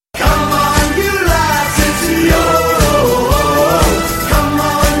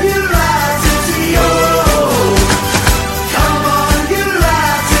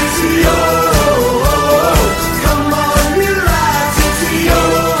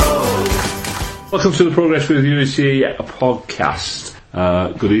Welcome to the Progress with Unity podcast.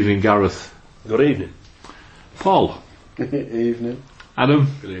 Good evening, Gareth. Good evening. Paul. Good evening.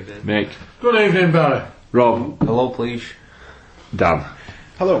 Adam. Good evening. Mick. Good evening, Barry. Rob. Hello, please. Dan.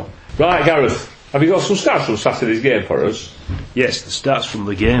 Hello. Right, Gareth, have you got some stats from Saturday's game for us? Yes, the stats from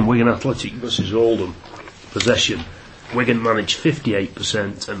the game: Wigan Athletic versus Oldham. Possession: Wigan managed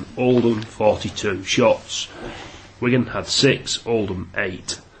 58% and Oldham 42 shots. Wigan had 6, Oldham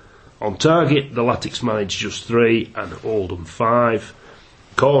 8. On target, the Latics managed just 3 and Oldham 5.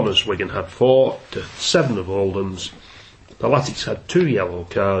 Corners, Wigan had 4 to 7 of Oldham's. The Latics had 2 yellow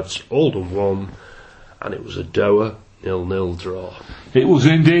cards, Oldham 1, and it was a dour 0-0 draw. It was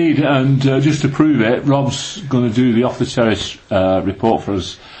indeed, and just to prove it, Rob's going to do the off-the-terrace report for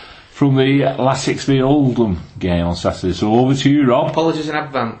us from the Latics v Oldham game on Saturday. So over to you, Rob. Apologies in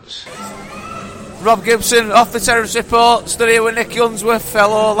advance. Rob Gibson, off the terrace report, stood here with Nick Unsworth,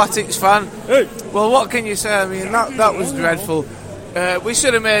 fellow Latics fan. Hey. Well, what can you say? I mean, that was dreadful. We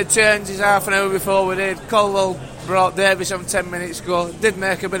should have made changes half an hour before we did. Colwell brought Davis on 10 minutes ago. Did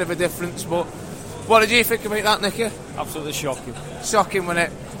make a bit of a difference, but what did you think about that, Nicky? Absolutely shocking. Shocking,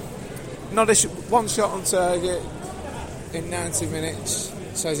 wasn't it? Not one shot on target in 90 minutes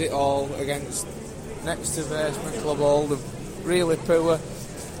says it all against next to basement club Oldham. Really poor.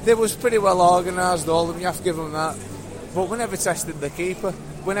 They was pretty well organised, Oldham, you have to give them that. But we never tested the keeper.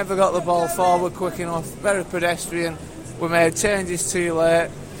 We never got the ball forward quick enough. Very pedestrian. We made changes too late.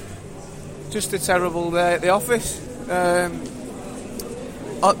 Just a terrible day at the office.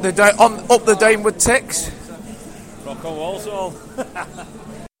 Up the downward ticks. Rock on Walsall.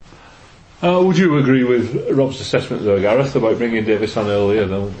 Would you agree with Rob's assessment though, Gareth, about bringing Davis on earlier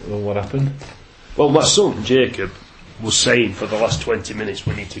than what happened? Well, my son, Jacob, was saying for the last 20 minutes,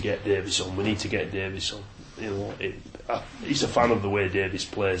 we need to get Davis on. You know, he's a fan of the way Davis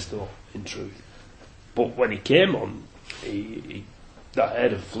plays, though, in truth. But when he came on, that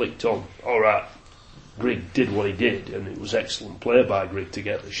header flicked on. Alright, Grigg did what he did, and it was excellent play by Grigg to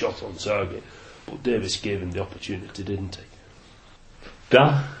get the shot on target. But Davis gave him the opportunity, didn't he?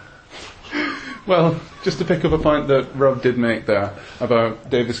 Dan? Well, just to pick up a point that Rob did make there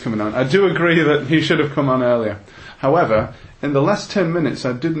about Davis coming on, I do agree that he should have come on earlier. However, in the last 10 minutes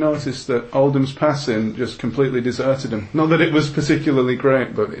I did notice that Oldham's passing just completely deserted him. Not that it was particularly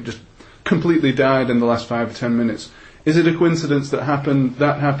great, but it just completely died in the last 5 or 10 minutes. Is it a coincidence that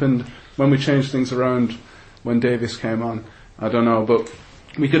happened when we changed things around when Davis came on? I don't know, but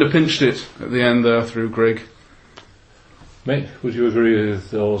we could have pinched it at the end there through Grigg. Mick, would you agree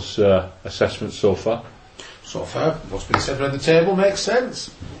with those assessments so far? So far, what's been said around the table makes sense.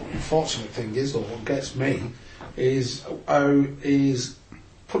 The unfortunate thing is, though, what gets me is how he's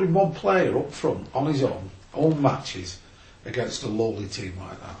putting one player up front on his own matches against a lowly team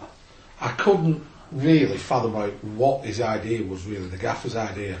like that. I couldn't really fathom out what his idea was, really, the gaffer's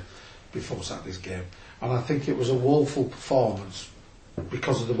idea before Saturday's game. And I think it was a woeful performance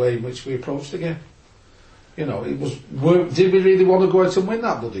because of the way in which we approached the game. You know, did we really want to go out and win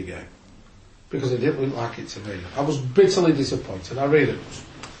that bloody game? Because it didn't look like it to me. I was bitterly disappointed, I really was.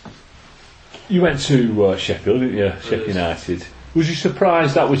 You went to Sheffield, didn't you? Sheffield United. Was you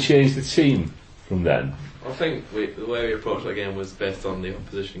surprised that we changed the team from then? I think the way we approached that game was based on the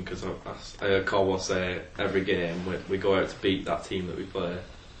opposition, because I heard Colwell say every game we go out to beat that team that we play.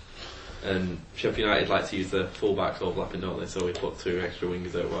 And Sheffield United like to use the full-backs overlapping, don't they? So we put 2 extra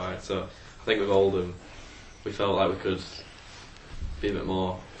wingers out wide. So I think with Oldham, we felt like we could be a bit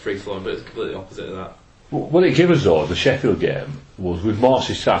more free-flowing, but it's completely opposite of that. What it gave us though, the Sheffield game, was with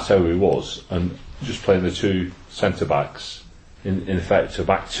Marcy sat how he was and just playing the 2 centre-backs, in effect a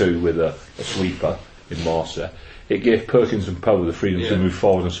back 2 with a sweeper in Marcy, it gave Perkins and Power the freedom to move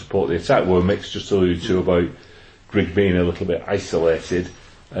forward and support the attack, where Mick's just alluded to about Grigg being a little bit isolated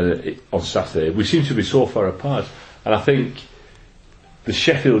on Saturday. We seem to be so far apart, and I think the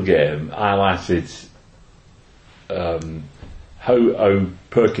Sheffield game highlighted how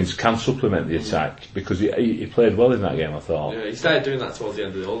Perkins can supplement the attack, because he played well in that game, I thought. Yeah, he started doing that towards the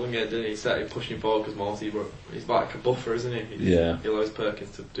end of the Oldham game, didn't he? He started pushing forward because Marcy, he's like a buffer, isn't he? He allows Perkins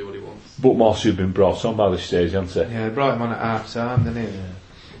to do what he wants. But Marcy had been brought on by this stage, hadn't he? Yeah, they brought him on at half time, didn't he? Yeah.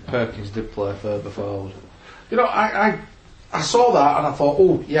 Perkins did play further forward. You know, I saw that and I thought,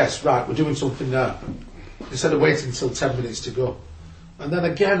 oh yes, right, we're doing something there, instead of waiting until 10 minutes to go. And then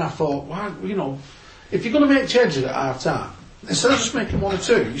again I thought, why, you know, if you're going to make changes at half time, instead of just making 1 or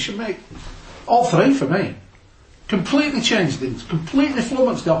 2, you should make all 3 for me. Completely change things, completely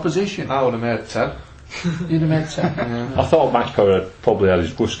flummox the opposition. I would have made 10. You'd have made 10. Yeah. I thought Max Power probably had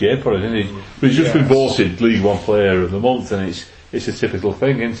his worst game for it, didn't he? But he's just been voted League One Player of the Month, and it's a typical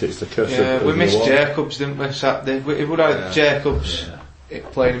thing, isn't it? It's the curse of we the missed war. Jacobs, didn't we, Saturday? It would have Jacobs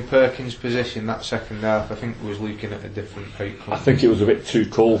playing in Perkins' position that second half. I think we was looking at a different outcome. I think it was a bit too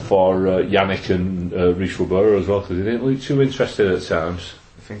cold for Yannick and Rhys Wabura as well, because they didn't look too interested at times.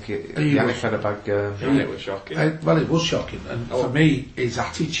 I think Yannick had a bad game. It was shocking. Well, it was shocking, and for me, his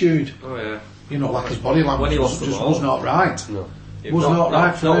attitude, Oh yeah. you know, like his body language When he was, lost the just ball. was not right. No. Was not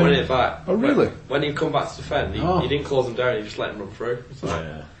right for not him. winning it back. Oh, really? When he come back to defend, he didn't close him down. He just let him run through. It's like,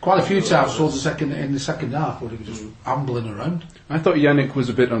 Quite a few times towards in the second half where he was just ambling around. I thought Yannick was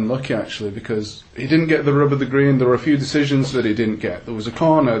a bit unlucky actually because he didn't get the rub of the green. There were a few decisions that he didn't get. There was a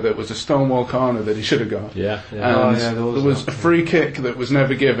corner that was a stonewall corner that he should have got. Yeah. And there there was a free kick that was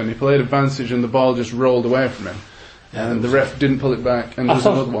never given. He played advantage and the ball just rolled away from him. And the ref didn't pull it back. And there was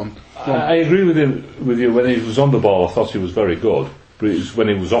another one. I agree with you. When he was on the ball, I thought he was very good. But it was when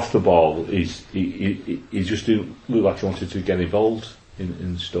he was off the ball, he just didn't look like he wanted to get involved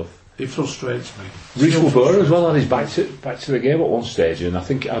in stuff. It frustrates me. Rhys Still Wabura as well had his back to the game at one stage, and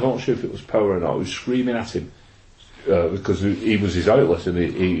I'm not sure if it was Power or not. He was screaming at him because he was his outlet, and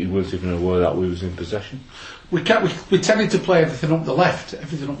he wasn't even aware that we was in possession. We tended to play everything up the left, and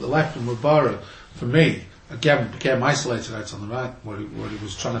Wabura, for me, again became isolated out on the right, where he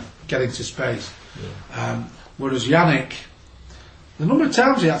was trying to get into space. Whereas Yannick, the number of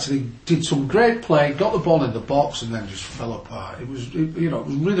times he actually did some great play, got the ball in the box, and then just fell apart. It was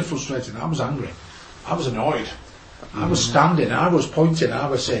really frustrating. I was angry. I was annoyed. I was standing. I was pointing. I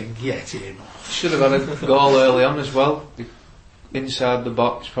was saying, "Get him!" Should have had a goal early on as well. Inside the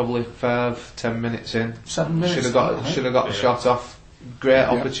box, probably 5-10 minutes in. 7 minutes. Should have got the shot off. Great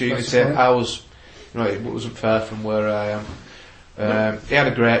opportunity. that's the point. I was, it wasn't far from where I am. He had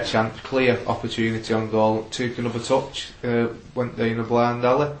a great chance, clear opportunity on goal. Took another touch, went down a blind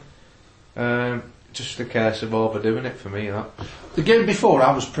alley. Just a case of overdoing it for me. That. The game before,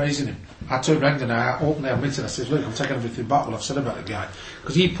 I was praising him. I turned round and I openly admitted, I said, "Look, I'm taking everything back what I've said about the guy,"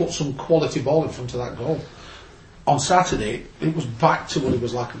 because he put some quality ball in front of that goal. On Saturday, it was back to what it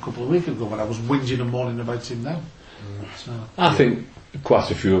was like a couple of weeks ago when I was whinging and moaning about him now. So, I think quite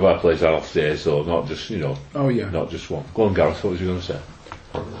a few of our players are off days, though, not just Oh yeah. not just one. Go on, Gareth. What was you going to say?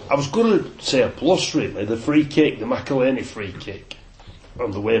 I was going to say a plus, really. The free kick, the McElhaney free kick,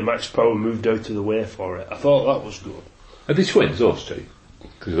 and the way Max Power moved out of the way for it. I thought that was good. Are they twins, those two?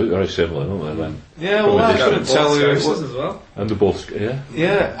 Because they look very similar, don't they? Then? Yeah, well, I couldn't tell who it was. as well. And they're both, yeah.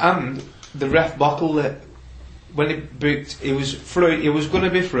 Yeah, and the ref bottled it. When he booked, it was through. It was going to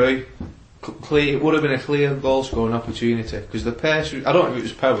be through. Clear, it would have been a clear goal scoring opportunity because the pace. I don't know if it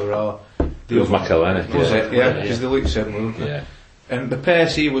was Power or It was McElhaney. Was yeah. it? Yeah, because they looked similar. Weren't they? Yeah. And the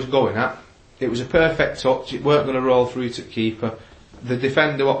pace he was going at, it was a perfect touch. It weren't going to roll through to the keeper. The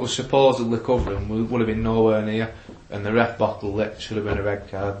defender, what was supposedly covering, would have been nowhere near. And the ref bottled it. Should have been a red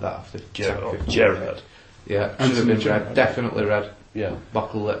card. That after 10-15 Gerrard. Yeah, should have been Gerrard. red. Definitely red. Yeah.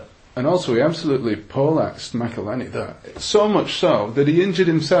 Bottled it. And also, he absolutely poleaxed McElhaney there. So much so that he injured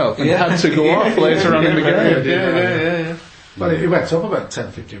himself and had to go off later on in the game. Yeah. well, he went up about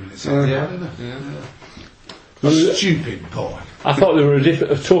 10-15 minutes. Didn't he? Stupid boy. I thought they were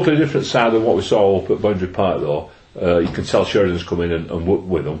a totally different side than what we saw up at Boundary Park, though. You can tell Sheridan's come in and worked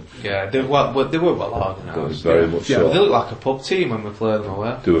with them. Yeah, they were well organised. Very much They so. looked like a pub team when we played them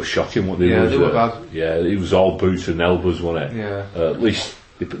away. They were shocking what they Yeah, were. they were bad. Yeah, it was all boots and elbows, wasn't it? Yeah. At least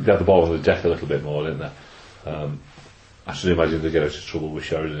they had the ball on the deck a little bit more, didn't they? I should imagine they get out of trouble with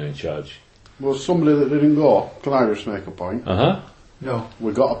Sheridan in charge. Well, somebody that didn't go, can I just make a point? No.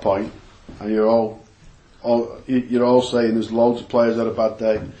 We got a point, and you're all saying there's loads of players that had a bad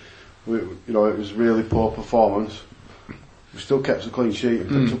day. It was really poor performance. We still kept a clean sheet and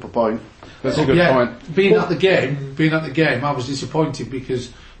picked up a point. That's a good point. Being at the game, I was disappointed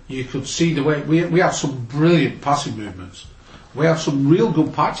because you could see the way we had some brilliant passing movements. We had some real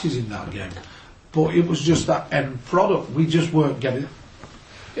good patches in that game, but it was just that end product. We just weren't getting.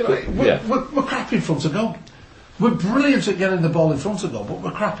 We're crap in front of goal. We're brilliant at getting the ball in front of goal, but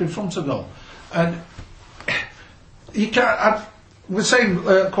we're crap in front of goal, and you can't. We're saying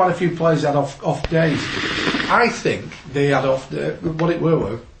quite a few players had off days. I think they had what it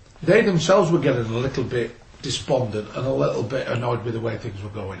were. They themselves were getting a little bit despondent and a little bit annoyed with the way things were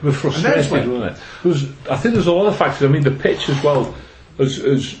going. They were frustrated, weren't they? I think there's a lot of factors. I mean, the pitch as well, as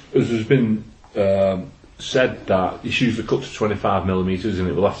has been said, that it's usually cut to 25mm and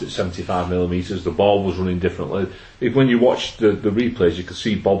it was left at 75mm. The ball was running differently. When you watched the replays, you could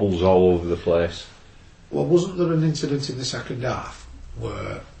see bobbles all over the place. Well, wasn't there an incident in the second half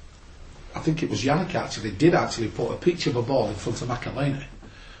where I think it was Yannick did actually put a picture of a ball in front of McElhaney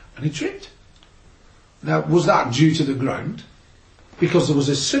and he tripped? Now, was that due to the ground? because there was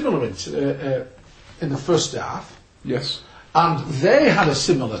a similar in the first half, Yes. and they had a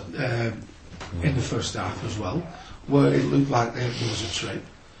similar in the first half as well, where it looked like there was a trip.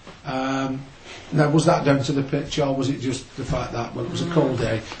 Now, was that down to the pitch, or was it just the fact that, well, it was a cold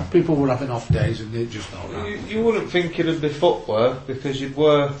day, people were having off days and they just not right? You wouldn't think it'd be footwear because you'd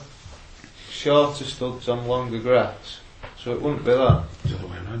wear shorter studs on longer grass, so it wouldn't be that. The other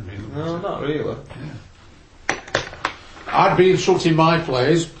way around, really, No, wasn't it? not really. I'd be instructing my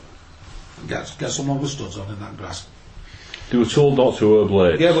players, get some longer studs on in that grass. They were told not to wear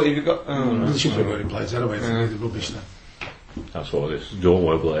blades. Yeah, but if you've got... They should be wearing blades anyway, if they need the rubbish then. That's what it is. Don't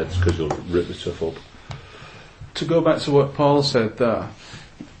wear blades because you'll rip the stuff up. To go back to what Paul said there,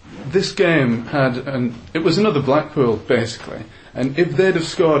 this game it was another Blackpool basically, and if they'd have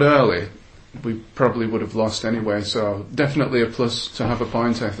scored early, we probably would have lost anyway, so definitely a plus to have a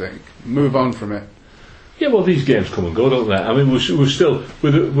point, I think. Move on from it. Yeah, well, these games come and go, don't they? I mean, we're still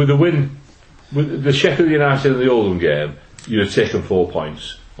with the win, with the Sheffield United and the Oldham game. You'd have taken 4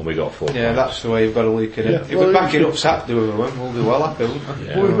 points, and we got 4 points. Yeah, that's the way you've got to look at it. Yeah, If well, we back it up Saturday with a win, we'll be well happy, wouldn't we?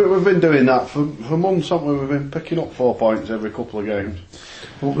 Yeah. We've been doing that for months, haven't we? We've been picking up 4 points every couple of games.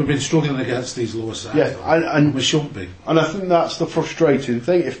 But we've been struggling against these lower sides. Yeah, though, and we shouldn't be. And I think that's the frustrating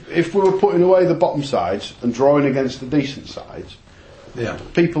thing. If we were putting away the bottom sides and drawing against the decent sides, Yeah.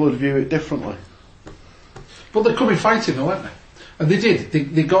 people would view it differently. But they're coming fighting though, aren't they? And they did.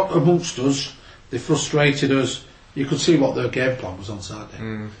 They got amongst us, they frustrated us. You could see what their game plan was on Saturday.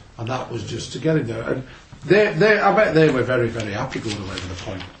 And that was just to get in there. And I bet they were very, very happy going away with a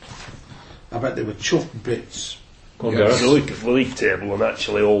point. I bet they were chuffed bits. Well, If Gareth. you look at the league table, and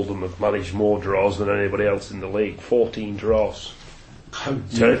actually Oldham have managed more draws than anybody else in the league. 14 draws. How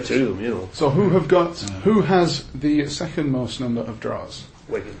Turn it to them, you know. So who has the second most number of draws?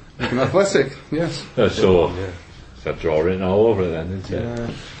 Wigan. Wigan Athletic, yes. So it's a draw written all over it then, isn't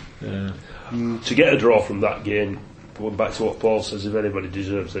it? Yeah. To get a draw from that game, going back to what Paul says, if anybody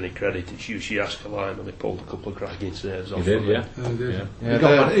deserves any credit, it's Yushi Askelainen, and they pulled a couple of cracking saves off. He did, of yeah. it.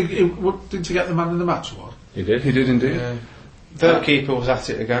 Yeah. Didn't he get the man in the match award? He did. He did indeed. Their keeper was at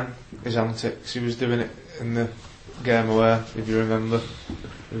it again, his antics. He was doing it in the game away, if you remember.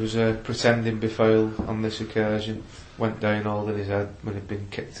 He was pretending be fouled on this occasion. Went down holding his head when he'd been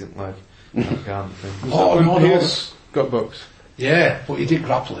kicked in the leg. That kind of thing. Oh, no, no. Pierce got booked. Yeah, but he did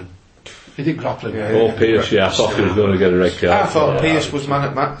grapple him. He did grapple him. Yeah. Oh, Pierce, yeah, I thought he was going to get a red card. I thought Yeah. Pierce was man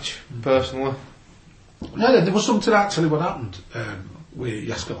at match, personally. No, there was something actually what happened with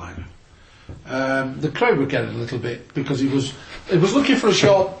Jaskelainen. The crowd were getting a little bit because he was looking for a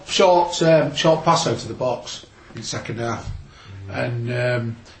short pass out of the box in the second half,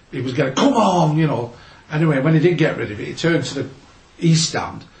 and he was getting come on, you know. Anyway, when he did get rid of it, he turned to the east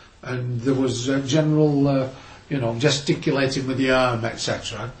stand, and there was general, gesticulating with the arm,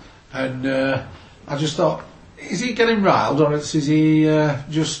 etc. And I just thought, is he getting riled, or is he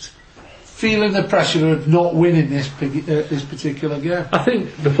just feeling the pressure of not winning this particular game? I think,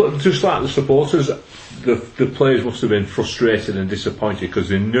 just like the supporters, the players must have been frustrated and disappointed because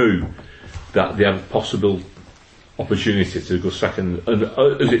they knew that they had a possible opportunity to go second, and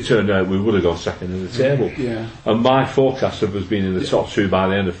as it turned out, we would have gone second in the table. Yeah. And my forecast of us being in the top two by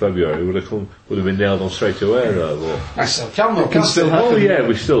the end of February would have been nailed on straight away. I still can, though, can still happen. Oh yeah,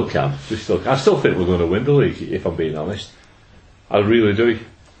 we still can. I still think we're going to win the league, if I'm being honest. I really do.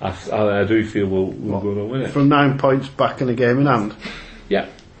 I do feel we're going to win it. From 9 points back in a game in hand. Yeah.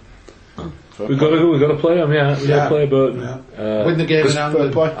 We've got to play them, yeah. We've got to play Burton. win the game in hand.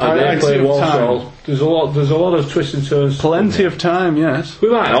 And they play Walsall. There's a lot of twists and turns. Plenty of time, yes.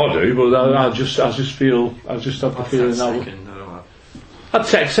 We might not do, but I just have the feeling now. Second, I don't know. I'd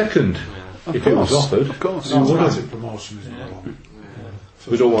take second if it was offered. Of course. Automatic promotion is well.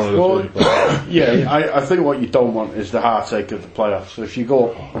 We don't want to Well, go yeah, I think what you don't want is the heartache of the playoffs. So if you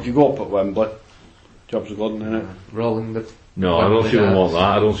go up at Wembley, jobs are good, innit? Rolling the... No, I don't even want that.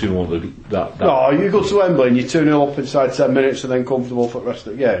 I don't even want that. No, you go to Wembley and you're 2-0 up inside 10 minutes and then comfortable for the rest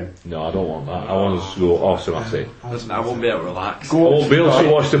of the game. No, I don't want that. I want us to go automatic. Listen, I won't be able to relax. I won't be able to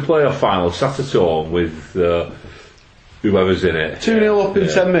watch the playoff final sat at home with whoever's in it. 2-0 up in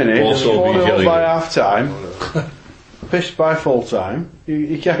 10 minutes, Also 4-0 be up by half time, pissed by full time.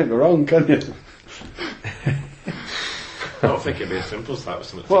 You can't go wrong, can you? I don't think it'd be as simple as that with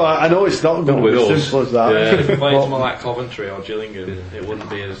something. Well, I know it's not going to with be us. as simple as that. Yeah. If we played somewhere like Coventry or Gillingham, it wouldn't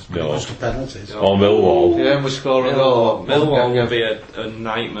be as... No. Just the penalties. Or Millwall. Yeah, and we score a goal. Millwall will be a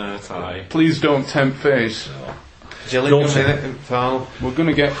nightmare tie. Please don't tempt fate. Gillingham Don't- in it in final. We're going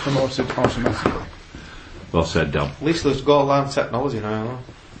to get promoted automatically. Well said, Dan. At least there's goal line technology now,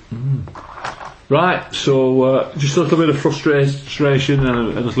 though. Right, so just a little bit of frustration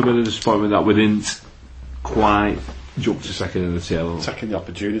and a little bit of disappointment that we didn't quite jump to second in the table. Taking the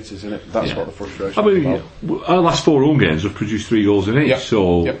opportunities, isn't it? That's Yeah. what the frustration I mean, is about. our last 4 home games have produced 3 goals in each, Yep.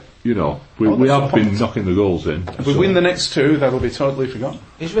 so Yep. you know we Oh, that's have the been point. knocking the goals in. If we so win the next 2, that'll be totally forgotten.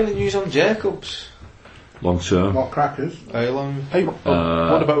 Is there any news on Jacobs? long term, More crackers. How long? Hey,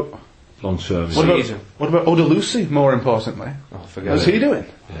 what about long term. Season. what about Odelusi? More importantly, Oh, forget how's it. he doing?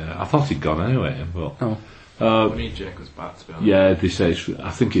 Yeah, I thought he'd gone anyway, but We need Jacobs back, to be honest. yeah, they say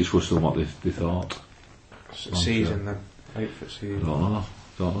I think it's worse than what they thought. Season then. Wait for season. Don't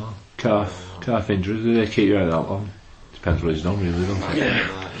know. Calf injuries, do they keep you out that long? Depends what he's done, really, doesn't it?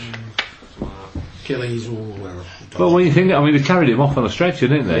 Achilles, oh well. Well, when you think, I mean, they carried him off on a stretcher,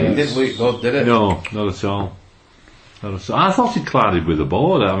 didn't they? It didn't look good, did it? No, not at all. Not at all. I thought he collided with the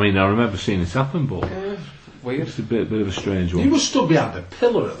board. I mean, I remember seeing it happen, but Weird. it's a bit of a strange He one. was stood behind a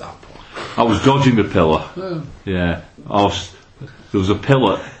pillar at that point. I was dodging the pillar. Yeah, there was a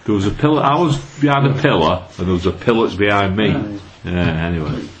pillar. I was behind a pillar, and there was a pillar behind me. Yeah.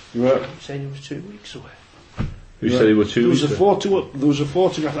 Anyway, You were, Saying he was 2 weeks away. who said he were There 2 was weeks? a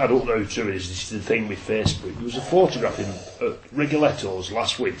photograph. I don't know how true it is. This is the thing with Facebook. There was a photograph in Rigoletto's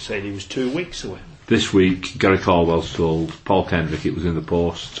last week saying he was 2 weeks away. This week, Gary Caldwell's told Paul Kendrick, it was in the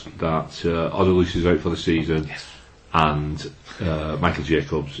Post, that Odeluce is out for the season, and Michael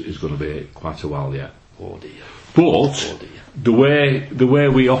Jacobs is going to be quite a while yet. Oh dear. But Oh dear. the way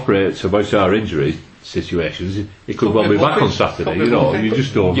we operate about our injury situations, it could well be back on Saturday. You know, you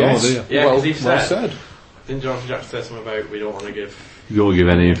just don't know, do you? Yeah, well, because he well said, said. didn't Jonathan Jack say something about we don't want to give... You don't give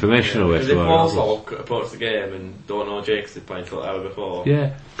any information away. Because to if our Walsall others. approach the game and don't know Jacobs is playing till the hour before...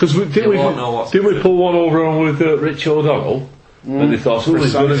 Yeah, because They won't know what's did we good. pull one over on with Rich O'Donnell? And they thought, oh,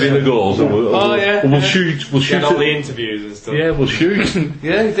 it's going to be the goals, and we'll shoot Get all the it. interviews and stuff. Yeah, we'll shoot.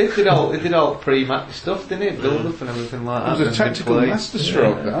 Yeah, he did all pre-match stuff, didn't he? Build up and everything like that. It was a and tactical play.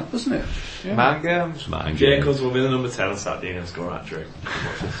 masterstroke, that, wasn't it? Yeah. Man games. Man, Jacobs will be the number 10 on Saturday and score a hat-trick.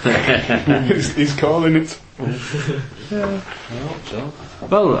 he's calling it.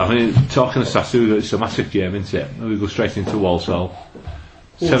 Well, I mean, talking of Sassu, it's a massive game, isn't it? We go straight into Walsall.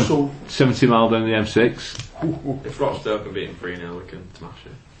 Also, 70 mile down the M6. If Rochdale can beat him 3-0, we can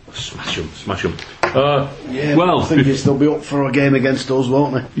smash it. Smash them. yeah, well, I think they'll be up for a game against us,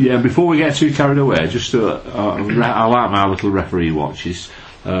 won't they? Yeah, before we get too carried away, just I like my little referee watches.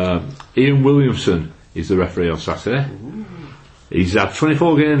 Ian Williamson is the referee on Saturday. He's had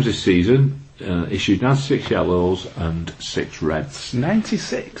 24 games this season, issued 96 yellows and 6 reds.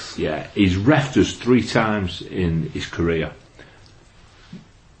 96. Yeah, he's refed us 3 times in his career.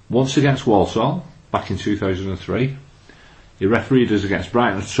 Once against Walsall, back in 2003. He refereed us against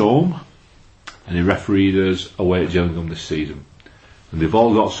Brighton at home, and he refereed us away at Gillingham this season. And they've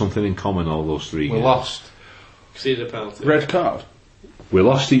all got something in common, all those 3 We games. lost. Conceded a penalty. Red card. We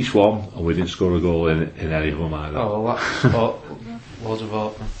lost each one, and we didn't score a goal in any of them either. Oh, well, that's loads of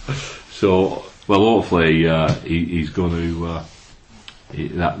hope. So, well, hopefully he's going to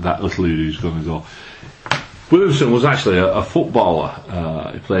that little Udu's going to go. Williamson was actually a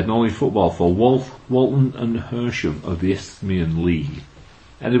footballer. He played non-league football for Walton and Hersham of the Isthmian League.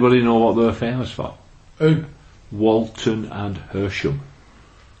 Anybody know what they're famous for? who? Walton and Hersham.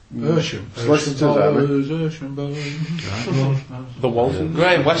 Hersham. Solicitors, aren't they? Hersham boys. The Walton.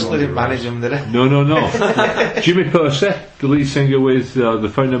 Graham Wesley didn't manage him, did he? No. Jimmy Percy, the lead singer with the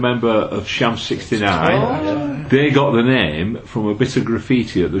founder member of Sham 69, they got the name from a bit of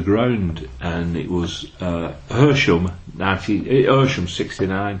graffiti at the ground, and it was Hersham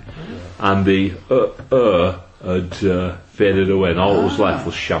 69, and the had faded away, and all that was left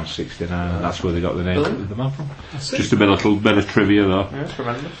was Sham 69, and that's where they got the name of the man from. Just a little bit of trivia there. Yeah,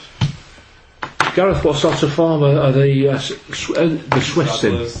 tremendous. Gareth, what sort of form are the Swifts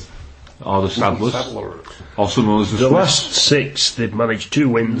in? Sadlers. Or the Saddlers? Also known as the The Swifts? last 6, they've managed 2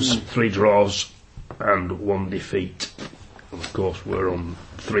 wins, 3 draws, and 1 defeat. And of course, we're on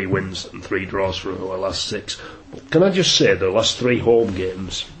 3 wins and 3 draws for our last 6. But can I just say, the last 3 home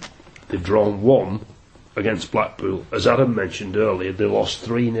games, they've drawn 1 against Blackpool. As Adam mentioned earlier, they lost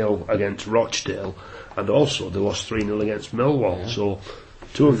 3-0 against Rochdale, and also they lost 3-0 against Millwall. So,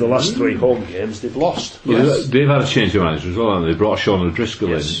 2 of the last 3 home games they've lost. Well, they've had a change of manager as well, haven't they? They brought Sean O'Driscoll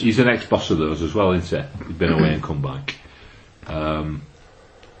Yes. in. He's an ex-boss of theirs as well, isn't he? He's been away and come back.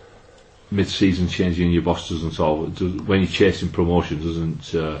 Mid-season changing your boss doesn't when you're chasing promotion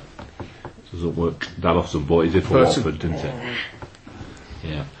doesn't work that often, but he did for Watford, didn't he?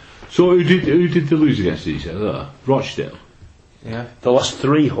 Yeah. So who did they lose against each other? Rochdale. Yeah. The last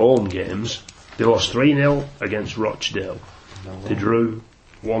 3 home games, they lost 3-0 against Rochdale. They drew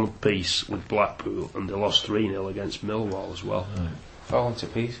one apiece with Blackpool, and they lost 3-0 against Millwall as well. Falling to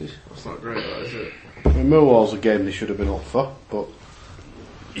pieces. That's not great, though, is it? I mean, Millwall's a game they should have been up for, but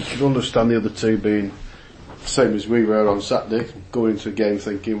you can understand the other two being the same as we were on Saturday, going into a game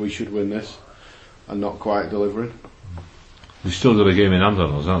thinking we should win this and not quite delivering. They've still got a game in hand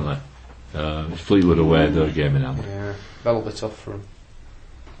on us, haven't they? Fleetwood away, they're a game in hand. Yeah, that'll be tough for them.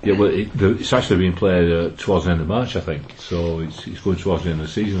 Yeah, well, it's actually being played towards the end of March, I think, so it's going towards the end of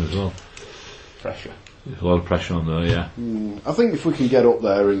the season as well. Pressure. There's a lot of pressure on there, yeah. I think if we can get up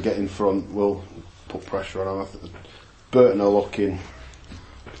there and get in front, we'll put pressure on them. I think Burton are looking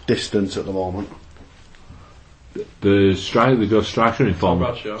distant at the moment. The striker in form,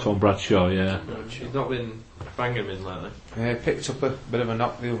 Bradshaw. Tom Bradshaw, yeah. He's not been banging him lately. Yeah, he picked up a bit of a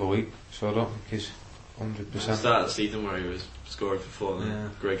knock the other week, so I don't think he's 100%. At the start of the season where he was scoring for 4, Yeah.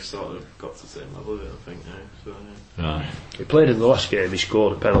 Greg sort of got to the same level of it, I think, now. So, yeah. Right. He played in the last game, he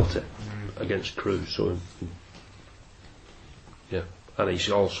scored a penalty against Crewe, so yeah. And he's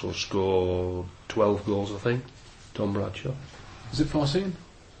also scored 12 goals, I think, Tom Bradshaw. Is it 14?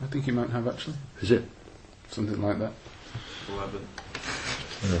 I think he might have actually. Is it? Something like that. 11.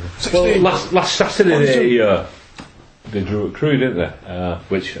 Well, last Saturday they drew at Crewe, didn't they?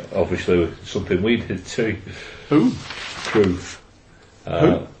 Which obviously was something we did too. Who? Crewe.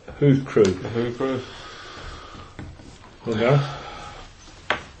 Who's Crewe? Who Crewe?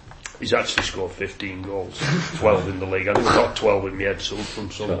 He's actually scored 15 goals, 12 in the league. I think I've got 12 in my head, so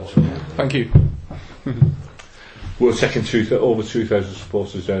from someone. Thank you. We're taking over 2,000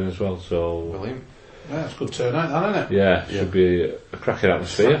 supporters down as well, so Brilliant. Yeah, it's a good turnout, that, isn't it? yeah, should be a cracking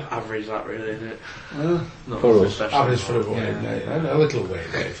atmosphere. Average that, really, isn't it? Not For us. especially. Average for a away Yeah. day. A little away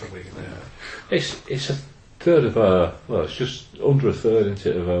day for Wigan. Yeah. It's a third of our, well, it's just under a third, isn't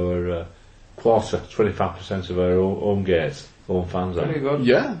it, of our quarter, 25% of our home gates, home fans Very are. good.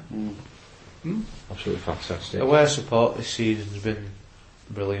 Yeah. Absolutely fantastic. Away support this season's been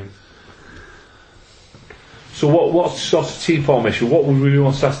brilliant. So what sort of team formation, what would we do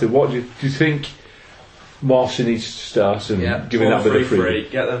on Saturday? What do you think Marcy needs to start and giving that bit of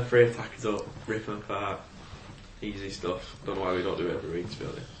freedom? Get them 3 attackers up, rip them apart. Easy stuff. Don't know why we don't do it every week, to be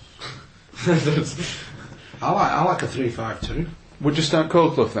honest. I like a 3-5-2. Would you start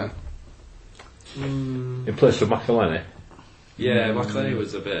Coldclough then? In place of McElhenney? Yeah, McElhenney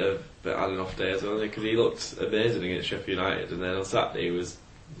was a bit had an off day as well, because he looked amazing against Sheffield United, and then on Saturday he was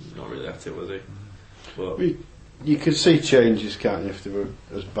not really at it, was he? But You can see changes, can't you, if they were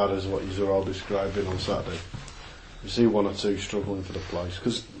as bad as what you're all describing on Saturday. You see one or two struggling for the place,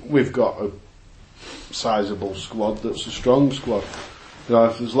 because we've got a sizeable squad that's a strong squad. You know,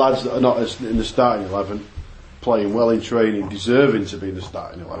 if there's lads that are not in the starting 11, playing well in training, deserving to be in the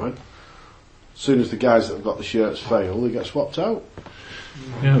starting 11, as soon as the guys that have got the shirts fail, they get swapped out.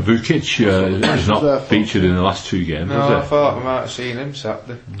 Yeah, Vukic has not featured in the last 2 games, No, I has he? thought I might have seen him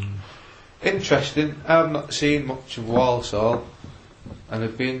Saturday. Interesting. I've not seen much of Walsall, and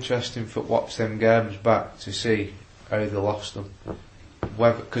it'd be interesting to watch them games back to see how they lost them.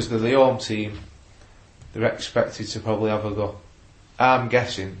 Because they're the home team, they're expected to probably have a go. I'm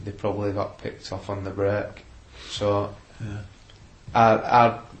guessing they probably got picked off on the break. So,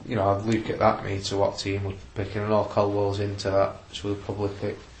 I'd look at that to what team would pick, and all Caldwell's into that, so we'll probably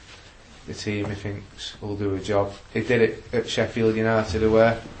pick the team he thinks will do a job. He did it at Sheffield United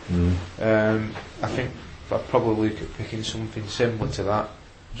away. I think I'd probably look at picking something similar to that,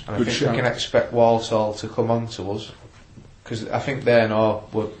 and Good I think shout. we can expect Walsall to come on to us, because I think they know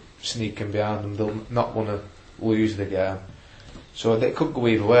we're sneaking behind them. They'll not want to lose the game, so they could go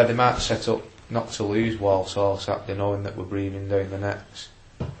either way. They might set up not to lose Walsall Saturday, knowing that we're breathing down the necks.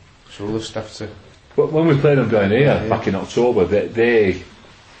 So we'll just have to. But when we played them down here back in October, they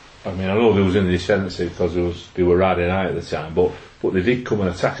I mean, I know they was in the ascendancy because they were riding out at the time, but they did come and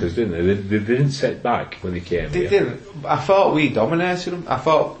attack us, didn't they? They didn't sit back when they came They here. didn't. I thought we dominated them. I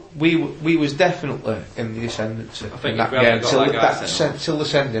thought we was definitely in the ascendancy. I think in that if we hadn't game got till that guy sent off. till the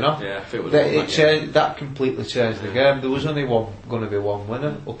sending off. Yeah, if it would That, have it won that changed, that completely changed the game. There was only going to be one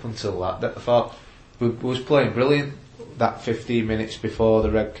winner up until that. I thought we was playing brilliant. That 15 minutes before the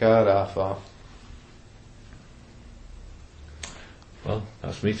red card, I thought. Well,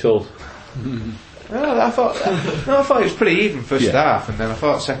 that's me told. I thought it was pretty even first half, and then I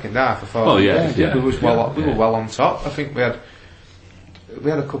thought second half. I thought, we were well on top. I think we had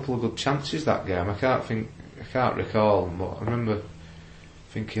a couple of good chances that game. I can't recall them, but I remember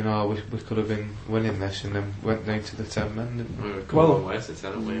thinking, we could have been winning this, and then went down to the 10 men. Didn't we? We've come a long way since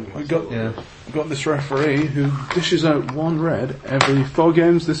then, haven't we? We got this referee who dishes out 1 red every 4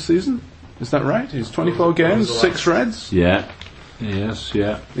 games this season. Is that right? It's 24 games, 6 reds. Yeah. Yes,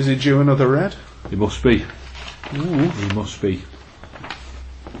 yeah. Is he due another red? He must be. He must be.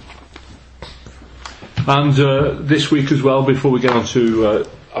 And this week as well, before we get on to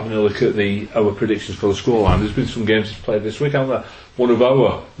having a look at our predictions for the scoreline, there's been some games played this week, haven't there? One of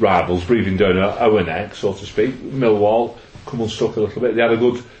our rivals breathing down our neck, so to speak, Millwall, come unstuck a little bit. They had a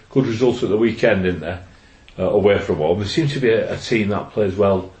good result at the weekend, didn't they? Away from home. They seem to be a team that plays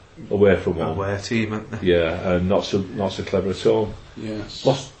well away from home. Away team, aren't they? Yeah, and not so clever at home. Yes.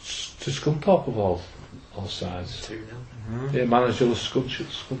 Lost to Scunthorpe of all sides. 2-0. Yeah, managerless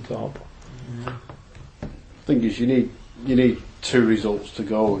Scunthorpe. Thing is, you need 2 results to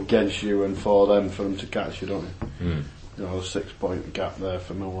go against you and for them to catch you, don't you? You know, a 6-point gap there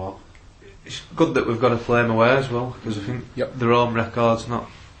for Millwall. It's good that we've got to play them away as well, because I think their home record's not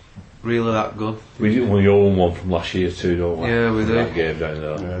really that good. We own one from last year too, don't we? Yeah, we do. That game down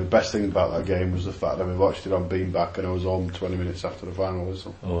there. Yeah, the best thing about that game was the fact that we watched it on Beanback and I was home 20 minutes after the final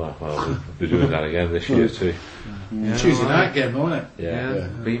whistle. Oh well, we'll be doing that again this year too. Yeah, Tuesday night game, wasn't it? Yeah.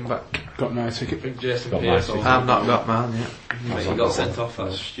 Being back. Got my ticket. Big Jason Got Pearce. my ticket. I've not got mine yet. He got sent off.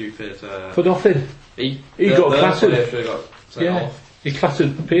 That's stupid. For nothing. He got clattered. Got sent off. He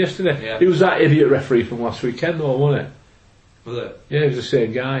clattered Pearce today. Yeah. He was that idiot referee from last weekend though, wasn't it? Was it? Yeah, he was the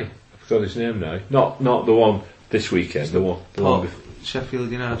same guy. I forgot his name now. Not the one this weekend, the one before. Sheffield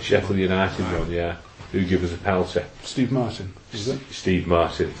United. Sheffield United one, yeah. Who gave us a penalty? Steve Martin, is it? Steve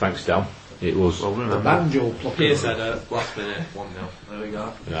Martin. Thanks, Dan. It was. Well, The remember. banjo plucker. Pearce had a last minute 1-0. There we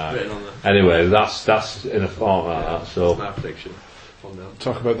go. Right. Written on the. Anyway, that's in a form like that. So That's my prediction. 1-0.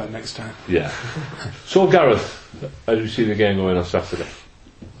 Talk about that next time. yeah. So Gareth, how do you see the game going on Saturday?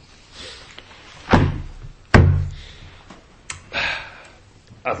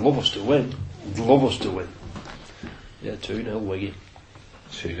 I'd love us to win. Yeah, 2-0 Wigan.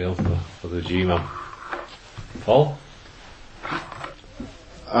 2-0 for the G-Man. Paul?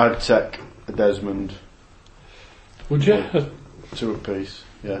 I'd take a Desmond, Would you? 2 apiece,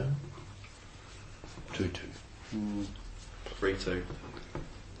 yeah. 2-2. 3-2.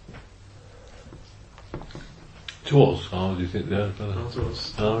 To us? How do you think they're going That's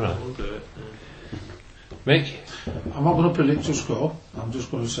us. to... Alright. We'll do it. Mick? I'm not going to predict a score. I'm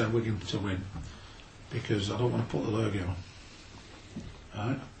just going to say Wigan to win because I don't want to put the logo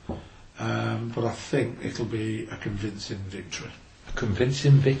on. Right? But I think it'll be a convincing victory. A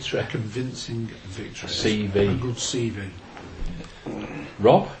convincing victory. A convincing victory. CV. A good CV.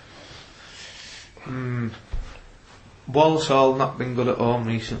 Rob? Walsall not been good at home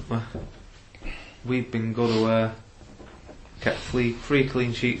recently. We've been good away. Kept 3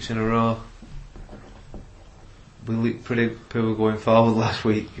 clean sheets in a row. We looked pretty poor going forward last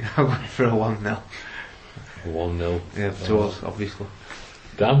week. I'm going for a 1-0. 1-0. Yeah, to us, obviously.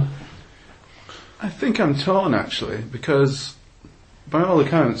 Dan? I think I'm torn actually, because by all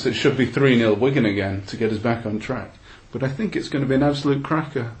accounts it should be 3-0 Wigan again to get us back on track. But I think it's going to be an absolute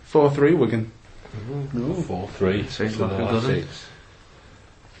cracker. 4-3 Wigan. 4-3. Seems to like the a last good 6.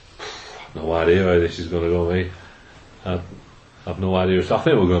 No idea how this is going to go, mate. I've no idea. I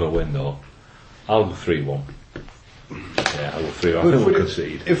think we're going to win though. I'll go 3-1. Yeah, I'll go 3-1. I think we'll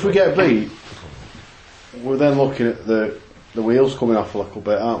concede. If we get beat, we're then looking at the wheels coming off a little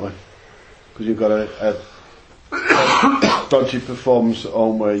bit, aren't we? Because you've got a dodgy performance at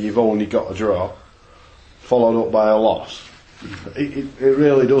home where you've only got a draw, followed up by a loss. It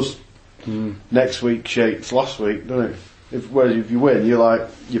really does. Next week shapes last week, doesn't it? Whereas if you win, you're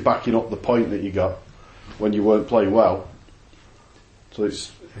backing up the point that you got when you weren't playing well. So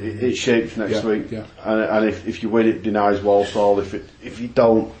it shapes next week, yeah. and if you win, it denies Walsall. If you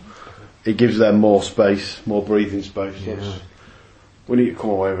don't, it gives them more space, more breathing space. Yeah. We need to come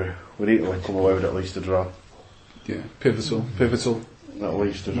away with at least a draw. Yeah, pivotal. At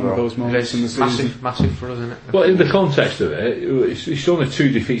least a One of draw. those moments in the season. Massive for us, isn't it? Well, in the context of it, it's only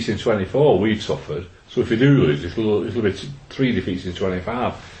 2 defeats in 24 we've suffered. So if we do lose, it'll be 3 defeats in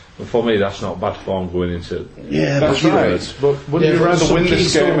 25. But for me, that's not bad form going into. Yeah, That's right. But wouldn't you but rather some win this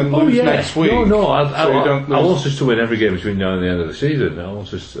keystone- game and lose next week? No, I you don't lose? want us to win every game between now and the end of the season.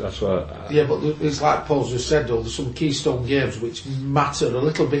 That's what. Yeah, but it's like Paul's just said though, there's some keystone games which matter a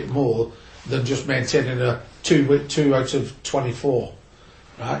little bit more than just maintaining a 2 out of 24.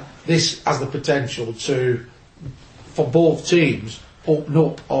 Right? This has the potential to, for both teams, open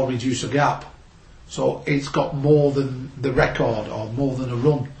up or reduce a gap. So it's got more than the record or more than a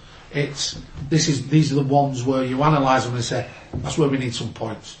run. These are the ones where you analyse them and say, that's where we need some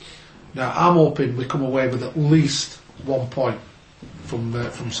points. Now I'm hoping we come away with at least 1 point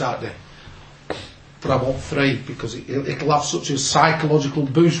from Saturday. But I want 3 because it'll have such a psychological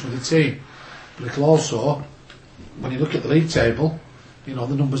boost with the team. But it'll also when you look at the league table, you know,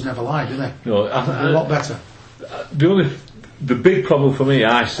 the numbers never lie, do they? No, They're a lot better. The big problem for me,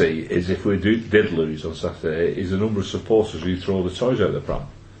 I see, is if we did lose on Saturday, is the number of supporters who throw the toys out the pram,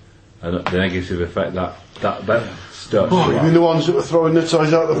 and the negative effect that starts. Oh, you mean the ones that were throwing the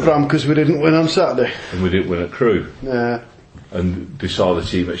toys out the pram because we didn't win on Saturday? And we didn't win at Crewe. Yeah. And they saw the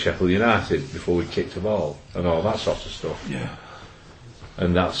team at Sheffield United before we kicked the ball and all that sort of stuff. Yeah.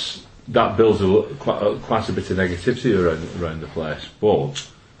 And that builds quite a bit of negativity around the place. But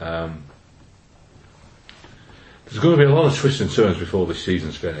there's going to be a lot of twists and turns before this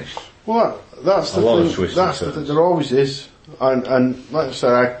season's finished. Well, that's the thing. That's the thing. There always is. And like I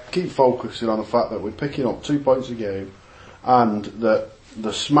said, I keep focusing on the fact that we're picking up 2 points a game, and that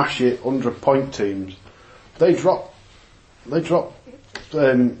the smash it 100-point teams, they drop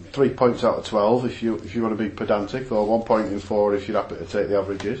 3 points out of 12 if you want to be pedantic, or 1 point in 4 if you're happy to take the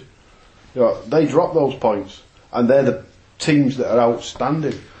averages. You know, they drop those points, and they're the teams that are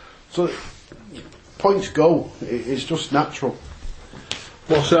outstanding. So points go. It's just natural.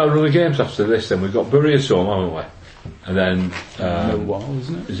 What's our run of games after this then? We've got Bury at home, haven't we? And then Millwall,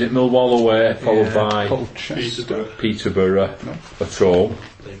 isn't it? Is it Millwall away, followed by Colchester. Peterborough at home,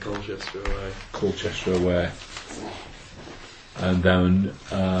 Then Colchester away. Colchester away, and then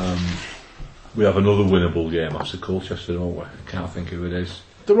we have another winnable game after Colchester, don't we? Can't think who it is.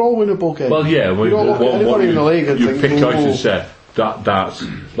 They're all winnable games. Well, yeah, you don't look at anybody in the league and you think, pick out "Ooh." and say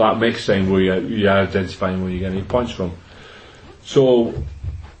that makes sense where you're identifying where you're getting your points from. So,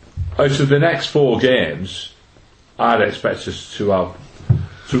 out of the next 4 games, I'd expect us to have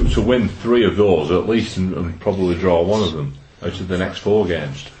to win 3 of those at least, and probably draw 1 of them out of the next 4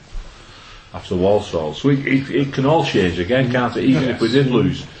 games after Walsall. So it can all change again, can't it? Even if we did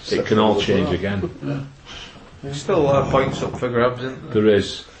lose, it can all change again. There's still a lot of points up for grabs, isn't there? There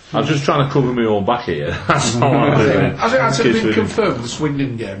is. I'm just trying to cover my own back here. That's all I'm doing. Has it actually been confirmed the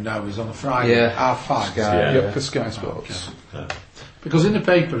Swindon game now is on a Friday, Yeah. 5:30? Yeah. Yep, for Sky Sports. Because in the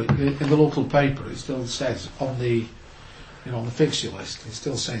paper, in the local paper, it still says on the, on the fixture list, it's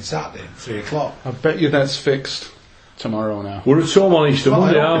still saying Saturday, 3 o'clock. I bet you that's fixed tomorrow now. We're at home on Easter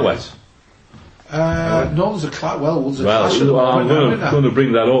Monday, I hope aren't it we? is. No, there's a clash. Well, there's a clash. at the I'm moment, isn't going there? to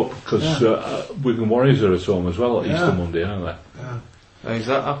bring that up because Wigan Warriors are at home as well at Yeah. Easter Monday, aren't they? Is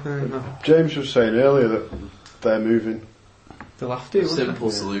that happening now? James was saying earlier that they're moving. They'll have to. Simple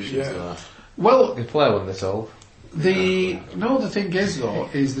solution to that. Well, They play when they're told. the thing is though,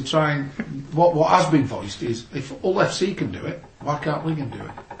 is they're trying. What has been voiced is if Hull FC can do it, why can't Wigan do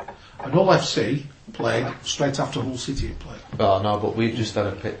it? And Hull FC played straight after Hull City had played. Oh no, but we've just had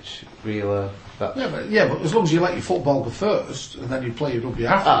a pitch reeler. That's Yeah, but as long as you let your football go first and then you play your rugby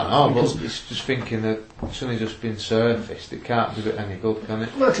after. I don't know, because but it's just thinking that it's only just been surfaced. It can't do it any good, can it?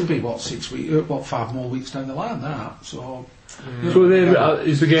 well, it'll be 6 weeks, 5 more weeks down the line. That so. So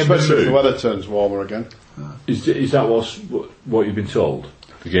is the game been Especially if the moved? weather turns warmer again. Is that what you've been told?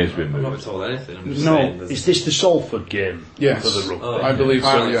 The game's been I'm not moved. told anything. I'm just No. saying there's Is this the Salford game Yes. for the rugby? Oh, I believe so,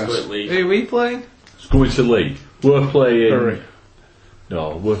 apparently yes. it's split league. Who are we playing? It's going to league. We're playing. Bury.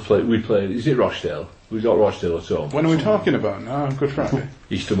 No, we play. Is it Rochdale? We got Rochdale at home. When are we talking about now? Good Friday.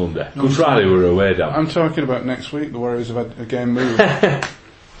 Easter Monday. Good Friday we're away down. I'm talking about next week. The Warriors have had a game moved.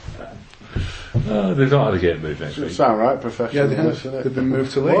 They've not had a game moved next Does it week. sound right, professional? Yeah, they have. isn't it? They've been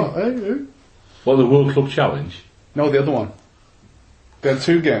moved to league. What? Hey, who? Well, the World Club Challenge. No, the other one. They had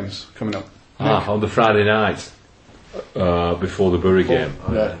 2 games coming up. On the Friday night before the Bury game.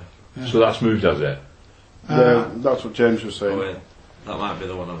 Yeah. So that's moved, has it? Yeah, that's what James was Oh, saying. wait. That might be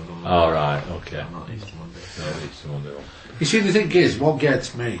the one I was on. All right. Okay. Not Easter Monday. No, Easter Monday one. You see, the thing is, what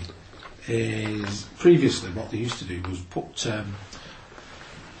gets me is previously what they used to do was put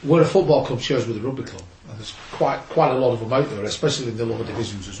where a football club shares with a rugby club, and there's quite a lot of them out there, especially in the lower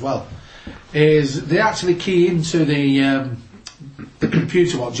divisions as well. Is they actually key into the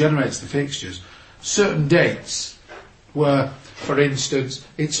computer what generates the fixtures certain dates where, for instance,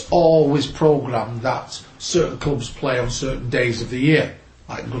 it's always programmed that certain clubs play on certain days of the year,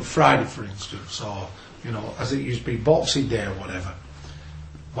 like Good Friday, for instance, or as it used to be Boxing Day or whatever.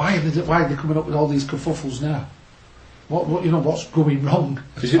 Why are they coming up with all these kerfuffles now? What's going wrong?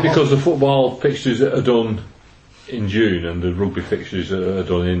 Is it because the football fixtures are done in June and the rugby fixtures are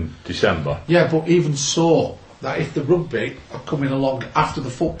done in December? Yeah, but even so, that if the rugby are coming along after the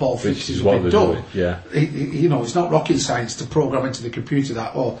football Which fixtures is have what been they're done, doing, yeah. It's not rocket science to program into the computer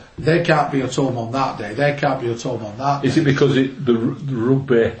that they can't be at home on that day, they can't be at home on that. Is it because the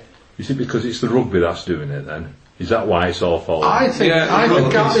rugby? Is it because it's the rugby that's doing it then? Is that why it's all falling? I think Yeah,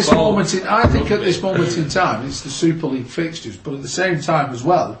 at this fault. moment in time it's the Super League fixtures, but at the same time as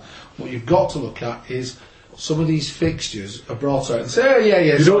well, what you've got to look at is some of these fixtures are brought out and say, oh, yeah,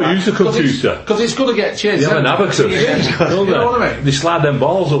 You don't use the computer. Because it's going to get changed. They have an abacus. You know what I mean? They slide them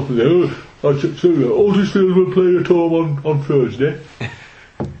balls up and go, Huddersfield will play at home on Thursday.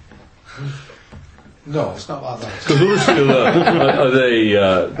 No, it's not like that. Because Huddersfield are they...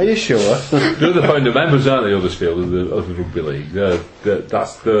 Are you sure? They're the founder members, aren't they, Huddersfield, of the Rugby League? They're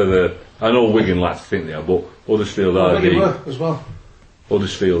the... I know Wigan like to think they are, but Huddersfield are They the... were as well.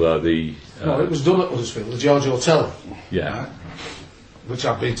 Huddersfield are the... No, it was done at Huddersfield, the George Hotel. Yeah. Right? Which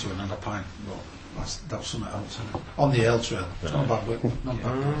I've been to and had a pint. But that's something else, isn't it? On the L Trail. It's not a bad place. Not a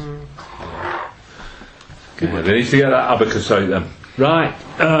bad place. Yeah, they need to get that abacus out then. Right,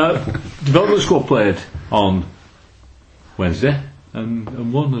 development squad played on Wednesday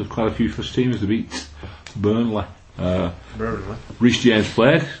and won. There's quite a few first teamers to beat Burnley. Reece James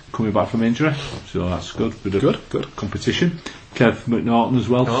played, coming back from injury, so that's good. Bit of good competition. Kev McNaughton as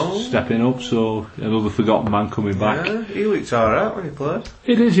well, stepping up, so another forgotten man coming back. Yeah, he looked alright when he played.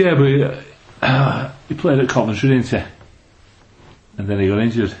 It is, yeah, but he played at Coventry, didn't he? And then he got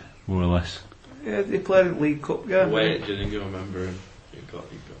injured, more or less. Yeah, he played in League Cup game. Wait, didn't you remember him? He got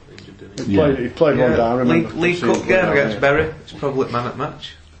injured, didn't he? He played one down, I remember. League Cup game against Bury. It's probably man at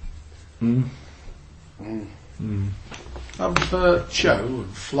match. Have Cho and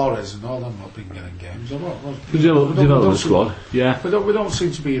Flores and all them not been getting games or what? The development squad, yeah. We don't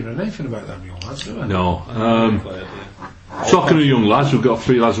seem to be hearing anything about them young lads, do we? No. Talking of young lads, we've got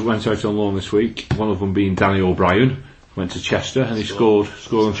 3 lads that went out on loan this week. One of them being Danny O'Brien, went to Chester and he scored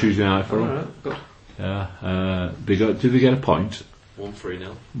on Tuesday night for them. Good. Yeah. Did they get a point?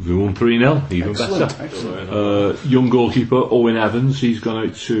 1-3-0. They won 3-0, even better. Young goalkeeper Owen Evans, he's gone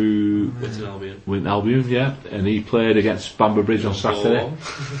out to Winton Albion, yeah, and he played against Bamber Bridge on Saturday.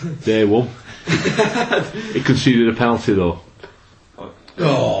 They won. He conceded a penalty though.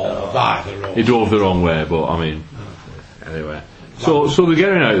 He drove the wrong way, but I mean, anyway. So they're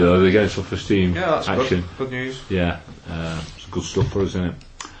getting out though. They're getting some first team action. Good news. Yeah, it's good stuff for us, isn't it?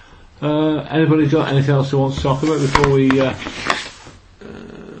 Anybody got anything else they want to talk about before we?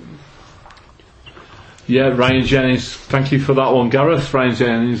 Yeah, Ryan Jennings. Thank you for that one, Gareth. Ryan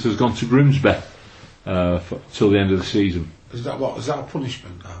Jennings has gone to Grimsby till the end of the season. Is that what? Is that a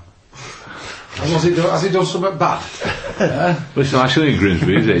punishment now? Has he done something bad? Listen, actually in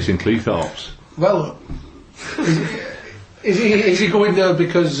Grimsby, is it? It's in Cleethorpes. Well, is he going there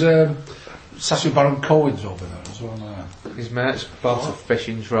because Sacha Baron Cohen's over there as well now? His mate's bought a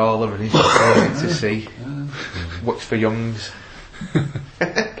fishing trawler and he's going to sea. Works for Youngs.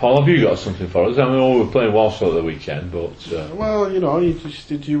 Paul, have you got something for us? I mean, we were playing Walsall at the weekend, but... Well,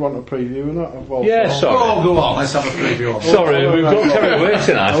 did you want a preview of that? Of Walsall? Yeah, sorry. Oh, go on, let's have a preview of it. Sorry, we've got carried away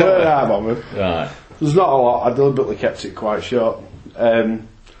tonight, haven't we? I'm on with. Right. There's not a lot. I deliberately kept it quite short.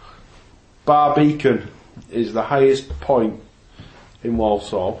 Barbeacon is the highest point in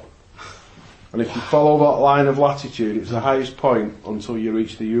Walsall. And if you follow that line of latitude, it's the highest point until you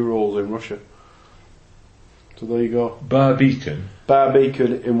reach the Urals in Russia. So there you go. Barbeacon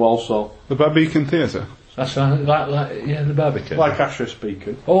in Walsall. The Barbeacon Theatre. That's right, yeah, the Barbican. Like Ashurst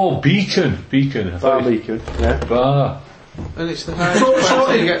Beacon. Oh, Beacon. Barbeacon, yeah. Bar. And it's the highest point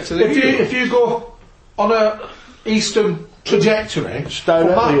until you get to the if you go on a eastern trajectory, from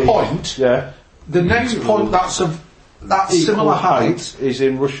that point, the next point that's of that similar height is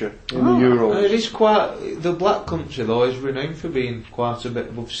in Russia, in the Urals. It is quite. The Black Country though is renowned for being quite a bit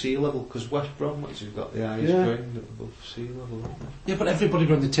above sea level because West Bromwich has got the highest ground above sea level. Yeah, but everybody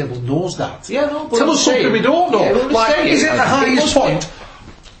around the table knows that. Yeah, no. But tell us something we don't know. Yeah, like, is it the highest point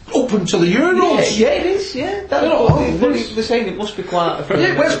up until the Urals? Yeah, it is. Yeah, they're saying it must be quite.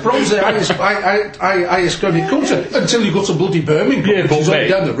 West Brom's the highest grounded country until you go to bloody Birmingham, which is up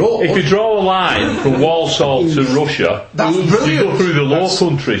down the road. If you draw a line from Walsall to Russia, that's brilliant. You go through the Low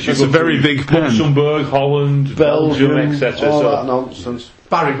Countries. It's a very big pen. Luxembourg, Holland, Belgium, etc. All that nonsense.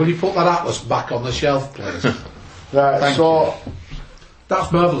 Barry, will you put that atlas back on the shelf, please? Right, Thank you.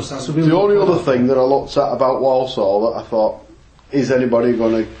 That's marvellous. That's a really the only other thing that I looked at about Walsall that I thought, is anybody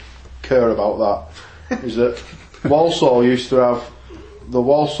going to care about that? Is that Walsall used to have the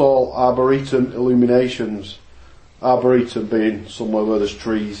Walsall Arboretum illuminations. Arboretum being somewhere where there's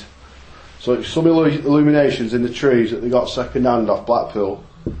trees. So it's some illuminations in the trees that they got second hand off Blackpool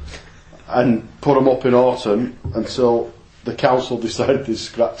and put them up in autumn until the council decided they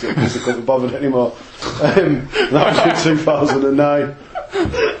scrapped it because they couldn't be bothered anymore. That was in 2009.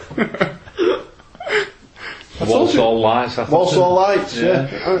 Walsall lights. Walsall lights, yeah.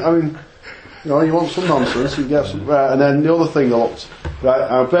 I mean, you want some nonsense, you get some. Right, and then the other thing I looked.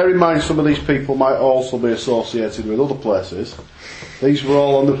 Right, bear in mind some of these people might also be associated with other places. These were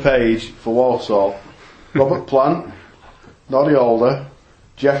all on the page for Walsall. Robert Plant, Noddy Alder,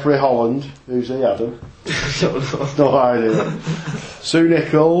 Jeffrey Holland, who's he, Adam? No idea. Sue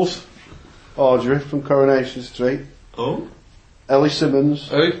Nichols, Audrey from Coronation Street, Oh? Ellie Simmons,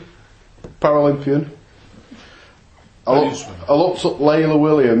 Hey? Paralympian. I looked up Layla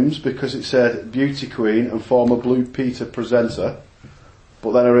Williams because it said beauty queen and former Blue Peter presenter,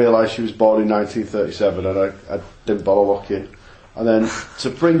 but then I realised she was born in 1937 and I didn't bother looking. And then to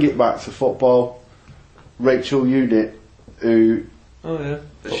bring it back to football, Rachel Unit, who Oh yeah.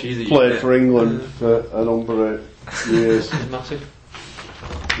 She's a played unit. for England for a number of years. Massive.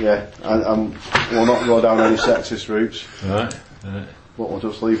 Yeah, and we'll not go down any sexist routes, Right. but we'll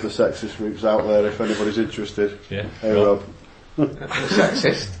just leave the sexist routes out there if anybody's interested. Yeah. Hey Rob.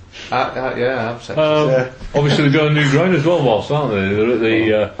 Sexist. Yeah, I'm sexist. Yeah. Obviously they've got a new ground as well, Walsh, aren't they? They're at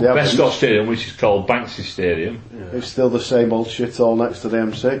the Yeah, Westcott Stadium, which is called Banksy Stadium. It's still the same old shithole next to the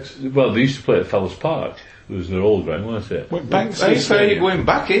M6. Well, they used to play at Fellas Park. It was their old ground, wasn't it? They say going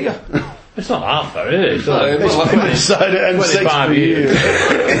back here. It's not that far, is it? It's like It's been inside at M6 25 for years. years.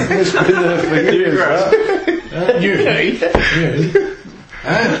 It's been there for years.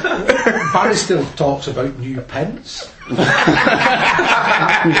 that. Barry still talks about new pence. Where's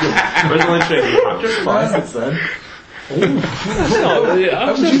the training? I'm just fine since then. I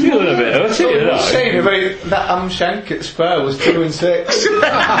was just feeling a bit hurty, you know. Saying about that Shank at Spur was 2 and 6.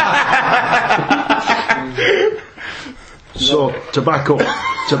 So to back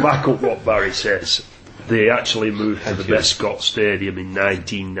up what Barry says, they actually moved to the Bescott Stadium in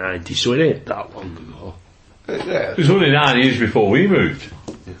 1990, so it ain't that long ago. It was only 9 years before we moved,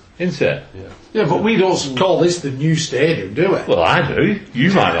 isn't it? Yeah, but we don't call this the new stadium, do we? Well, I do.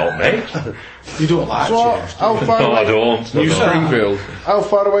 You might not, mate. You don't like So, change. how far No, I away, don't. New Springfield. how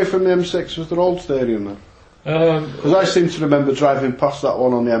far away from the M6 was their old stadium then? Because I seem to remember driving past that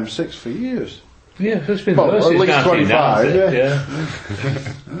one on the M6 for years. Yeah, it's been Well, there at since least 25, 1990, yeah.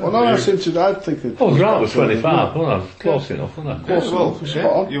 Well, no, I seem to. I'd think. I was right with 25, wasn't I? Close enough, wasn't I? Well,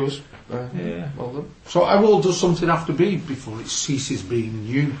 Spot on. you was. Yeah. Well done. So how old does something have to be before it ceases being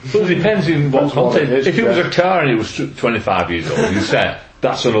new? Well, it depends in what Depends what context. it is, If it was yeah. a car and it was 25 years old, you'd say,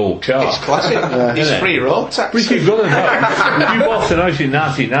 that's an old car. It's classic. It's Isn't it? free road tax. But if you've got a house, if you bought an house in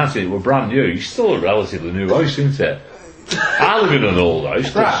 1990 and it were brand new, it's still a relatively new house, isn't it? I live in an old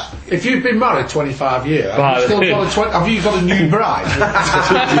house. Right. If you've been married 25 years, Right. have you got a new bride?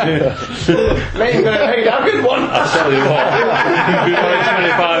 Mate, you're going to hate a good one. I'll tell you what. You've been married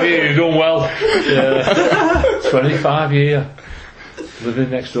 25 years, you've done well. Yeah. 25 years. Living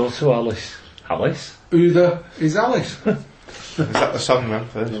next door to Alice. Alice? Who is Alice? Is that the song then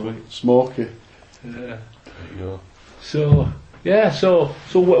first week? Smoky. Yeah. So, yeah, so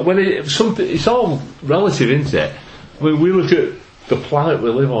when it's all relative, isn't it? When we look at the planet we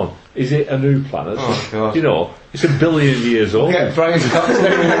live on, is it a new planet? Oh, God. You know, it's 1 billion years old. Get Brian's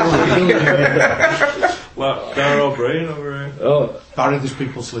Well, Darrell O'Brien over here. Oh, Barry, there's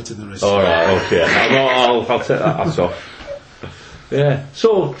people slitting the wrist. alright, okay. I'll take that hat off. Yeah,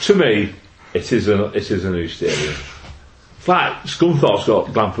 so to me, it is a new stadium. In fact, Scunthorpe's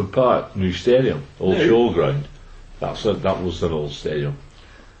got Bamford Park, new stadium, old showground. That was an old stadium.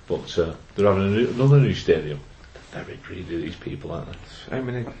 But they're having another new stadium. They're very greedy, these people, aren't they? How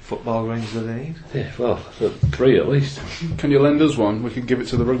many football grounds do they need? Yeah, well, 3 at least. Can you lend us one? We could give it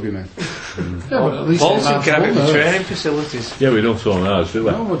to the rugby men. Yeah, but at least Bolton it can have has it for one, training facilities. Yeah, we don't own ours, do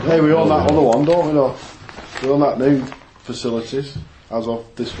we? No, we don't. Hey, we own that other one, don't we? Though we own that new facilities as of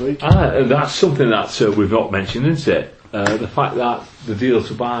this week. And that's something that we've not mentioned, isn't it? The fact that the deal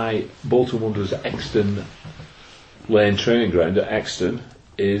to buy Bolton Wanderers Exton Lane training ground at Exton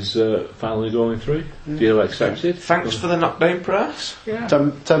is finally going through. Deal accepted. Thanks for the knockdown price.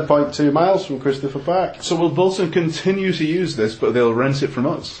 10.2 miles from Christopher Park. So will Bolton continue to use this, but they'll rent it from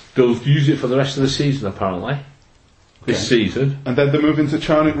us? They'll use it for the rest of the season, apparently. This season. And then they're moving to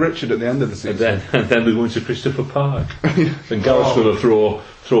Charnock Richard at the end of the season. And then they're going to Christopher Park. And Gareth's going to throw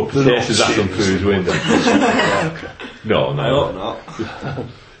potatoes at them through his window. No. I hope not.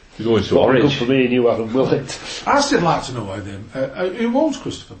 You're going to Good Orange. for me and you, Adam, will it? I still like to know who owns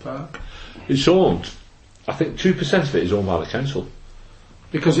Christopher Park. It's owned. I think 2% of it is owned by the council.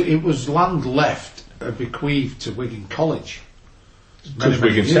 Because it was land left, bequeathed to Wigan College. Because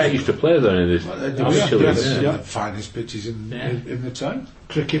Wigan Tech used to play there in this. The finest pitches in the town.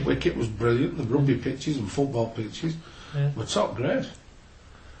 Cricket wicket was brilliant. The rugby pitches and football pitches were top grade.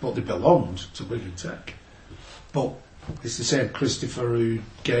 But they belonged to Wigan Tech. But it's the same Christopher who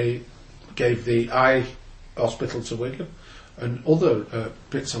gave the eye hospital to Wigan and other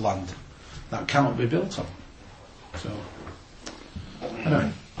bits of land that cannot be built on. So,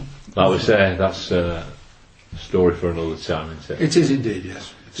 anyway. Like we say, that's story for another time, isn't it? It is indeed,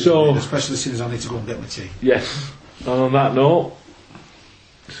 yes. It is So- indeed, especially since I need to go and get my tea. Yes. And on that note,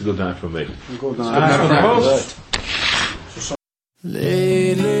 it's a good night for me. Good Nice night. for the host.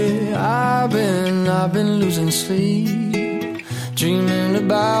 Lately, I've been losing sleep, dreaming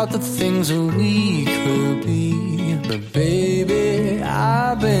about the things that we could be. But baby,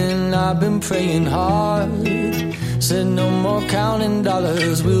 I've been praying hard. Said no more counting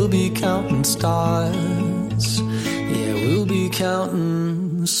dollars, we'll be counting stars. Yeah, we'll be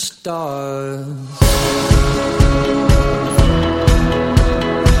counting stars.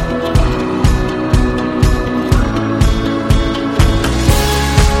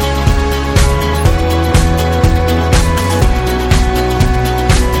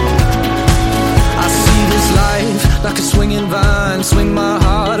 Like a swinging vine, swing my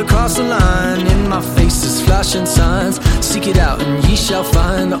heart across the line. In my face is flashing signs. Seek it out and ye shall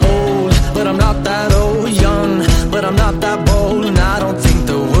find. Old, but I'm not that old. Young, but I'm not that bold. And I don't think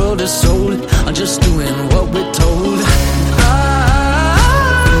the world is sold. I'm just doing what we're told. I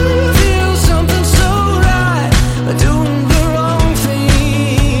feel something so right, doing the wrong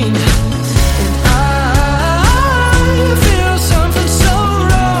thing. And I feel something so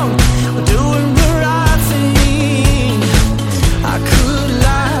wrong, doing the right thing. I could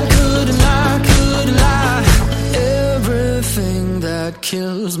lie, couldn't lie, could lie. Everything that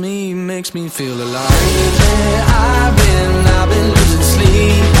kills me makes me feel alive. Lately, I've been losing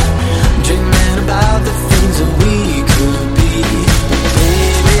sleep, dreaming about the things that we could be.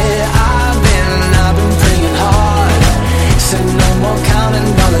 Baby, I've been praying hard. Said no more counting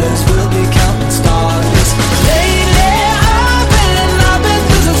dollars, we'll be counting stars. Lately, I've been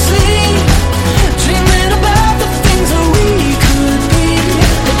losing sleep, dreaming about the things that we could be.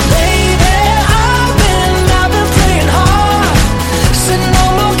 Baby, I've been praying hard. Said no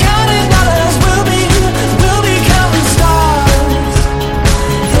more counting dollars, we'll be counting stars.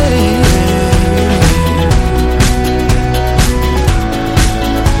 Hey.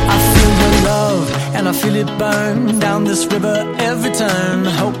 I feel your love and I feel it burn down this river every turn.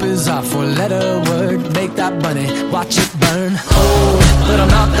 Hope is our four-letter word. Make that money, watch it burn. Old, but I'm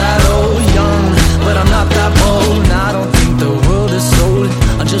not that old. Young, but I'm not that bold. And I don't think the world is sold.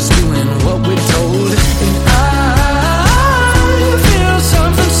 I'm just doing what we're told. And I feel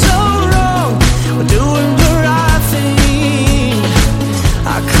something so wrong. We're doing the right thing.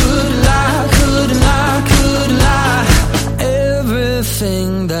 I could lie, couldn't lie, could lie. Everything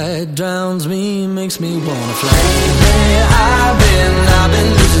that drowns me makes me wanna fly. Lately, I've been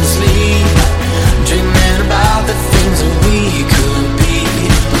losing sleep, dreaming about the things that we could be.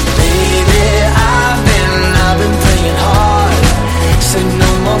 Baby, I've been praying hard. Said no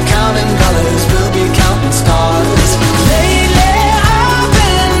more counting dollars, we'll be counting stars. Lately, I've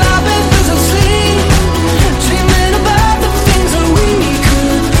been losing sleep, dreaming about the things that we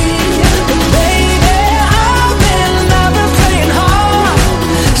could be. But baby, I've been praying hard.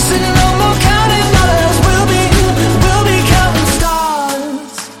 Said no more counting dollars, we'll be counting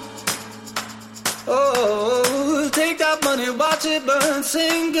stars. Oh, take that money, watch it burn,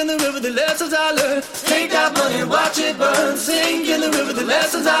 sink in the river, the lessons I learned. Take that money, watch it burn, sink in the river, the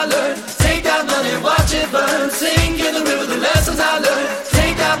lessons I learned. Take that money, watch it burn, sink in the river, the lessons I learned.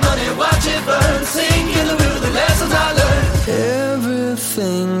 Take that money, watch it burn, sink in the river, the lessons I learned.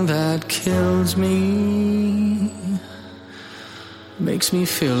 Everything that kills me makes me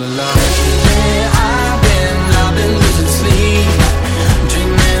feel alive. Hey, I've been losing sleep,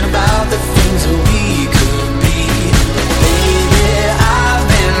 dreaming about the things that